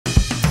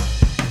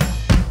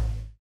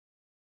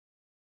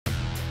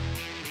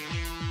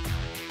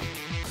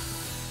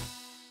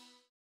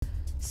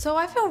So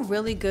I feel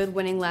really good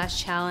winning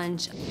last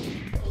challenge.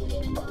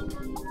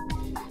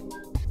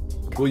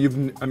 Well, you've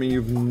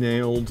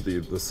nailed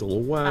the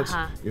silhouette,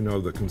 you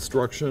know, the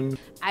construction.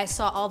 I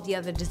saw all the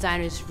other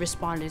designers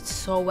responded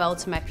so well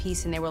to my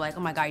piece, and they were like, oh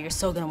my God, you're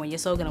so gonna win, you're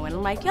so gonna win.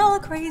 I'm like, y'all are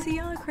crazy,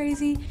 y'all are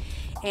crazy.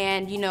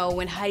 And you know,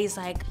 when Heidi's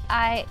like,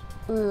 I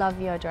love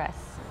your dress.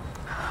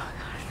 Oh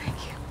God, thank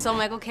you. So I'm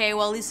like, okay,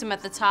 well, at least I'm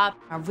at the top.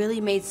 I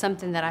really made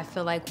something that I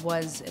feel like it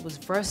was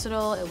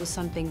versatile. It was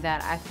something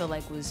that I feel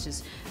like was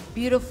just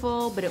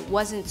beautiful, but it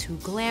wasn't too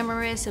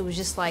glamorous. It was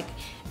just like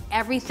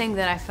everything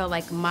that I felt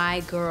like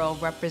my girl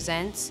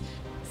represents.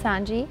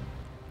 Sanji,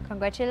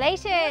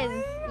 congratulations.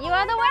 Really? You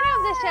are the winner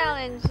of this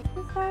challenge.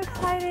 I'm so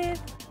excited.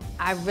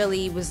 I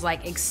really was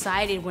like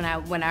excited when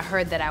I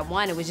heard that I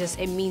won.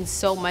 It means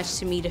so much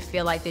to me to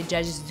feel like the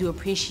judges do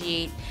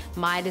appreciate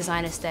my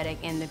design aesthetic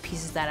and the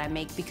pieces that I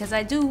make, because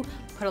I do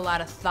put a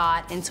lot of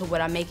thought into what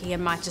I'm making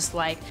and not just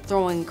like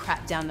throwing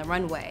crap down the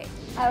runway.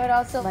 I would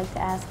also like to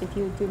ask if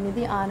you would do me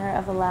the honor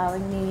of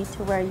allowing me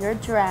to wear your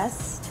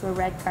dress to a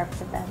red carpet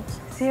event.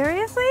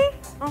 Seriously?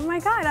 Oh my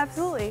God,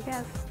 absolutely,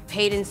 yes.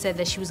 Hayden said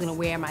that she was gonna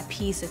wear my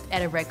piece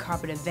at a red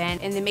carpet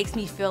event, and it makes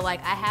me feel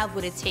like I have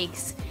what it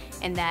takes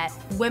and that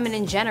women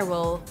in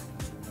general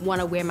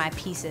wanna wear my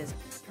pieces.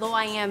 Though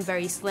I am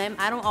very slim,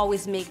 I don't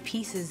always make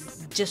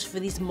pieces just for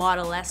these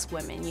model-esque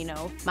women, you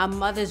know? My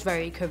mother's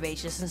very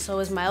curvaceous, and so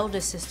is my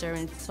older sister,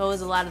 and so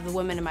is a lot of the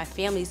women in my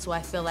family, so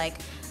I feel like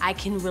I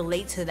can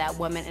relate to that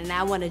woman, and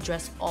I wanna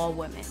dress all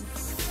women.